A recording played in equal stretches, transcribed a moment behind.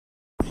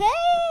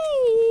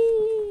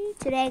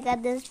Today I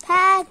got this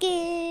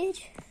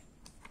package.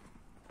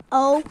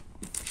 Oh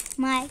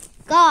my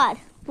God.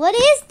 What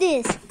is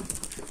this?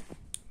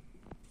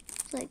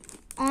 It's like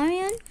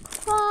Iron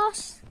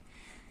Cross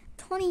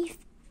 20th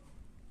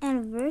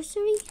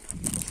anniversary.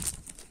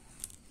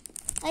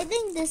 I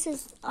think this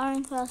is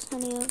Iron Cross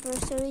 20th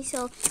anniversary,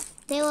 so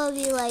they will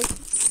be like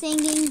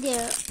singing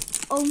their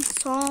own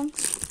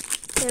songs,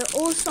 their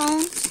old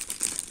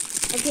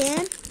songs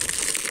again.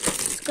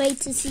 It's great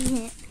to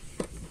see it.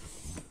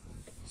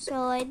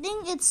 So I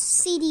think it's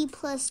CD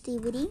plus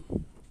DVD.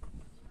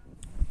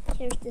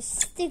 Here's the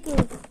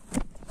sticker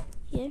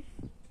here.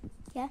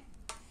 Yeah.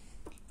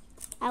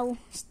 I will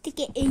stick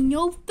it in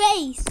your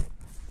face.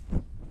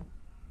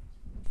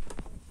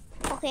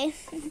 Okay.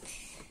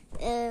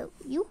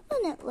 You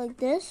open it like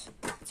this.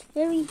 It's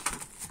very...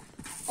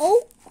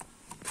 Oh!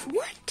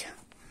 What?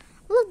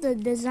 Look at the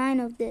design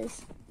of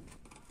this.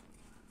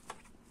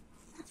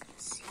 Not gonna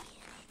see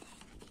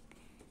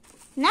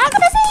anything. Not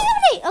gonna see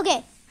anything!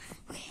 Okay.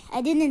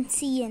 I didn't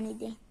see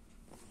anything.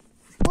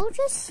 We'll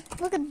just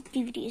look at the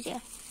DVDs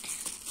here.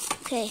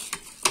 Okay.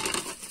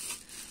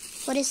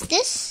 What is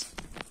this?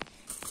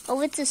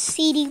 Oh, it's a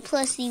CD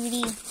plus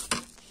DVD.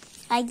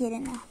 I get it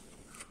now.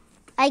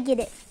 I get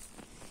it.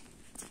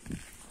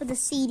 For the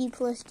CD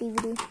plus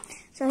DVD.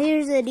 So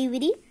here's the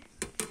DVD.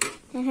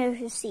 And here's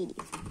the CD.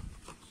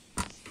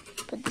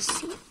 Put the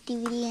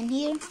DVD in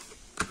here.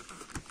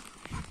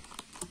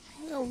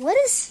 Oh, what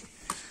is...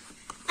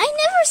 I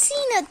never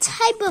seen a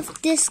type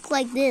of disc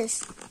like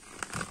this.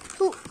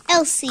 Who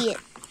else see it?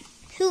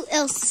 Who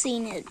else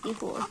seen it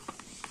before?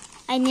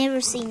 I never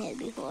seen it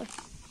before.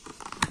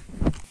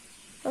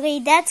 Okay,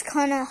 that's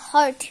kind of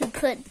hard to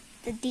put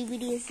the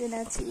DVDs in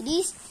the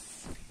CDs.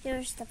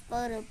 Here's the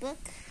photo book.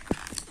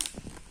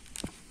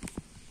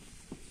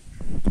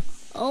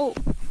 Oh.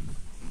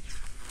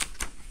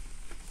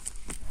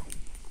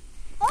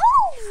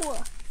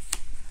 Oh!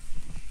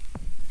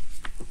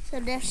 So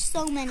there's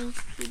so many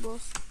people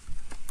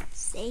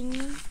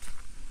singing.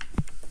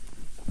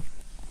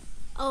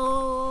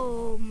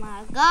 Oh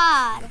my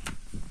God.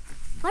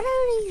 What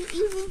are they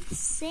even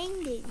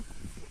singing?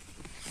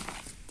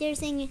 They're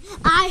singing,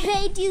 I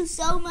hate you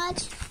so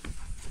much.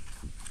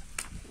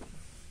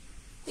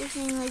 They're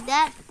singing like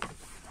that.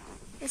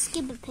 Let's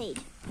skip a page.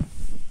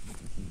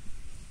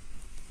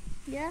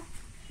 Yeah.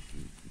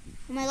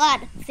 Oh my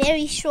God.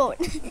 Very short.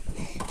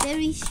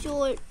 Very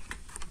short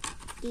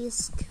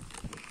disc.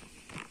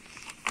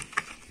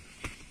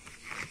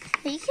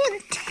 You can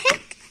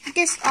take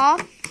this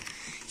off.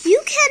 You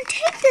can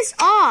take this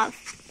off.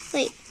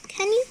 Wait,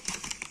 can you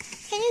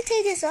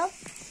take this off?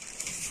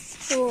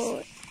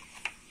 Or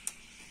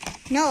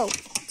no,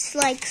 it's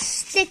like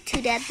stick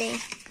to that thing.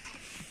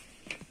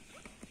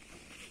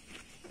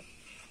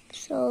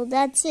 So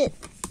that's it.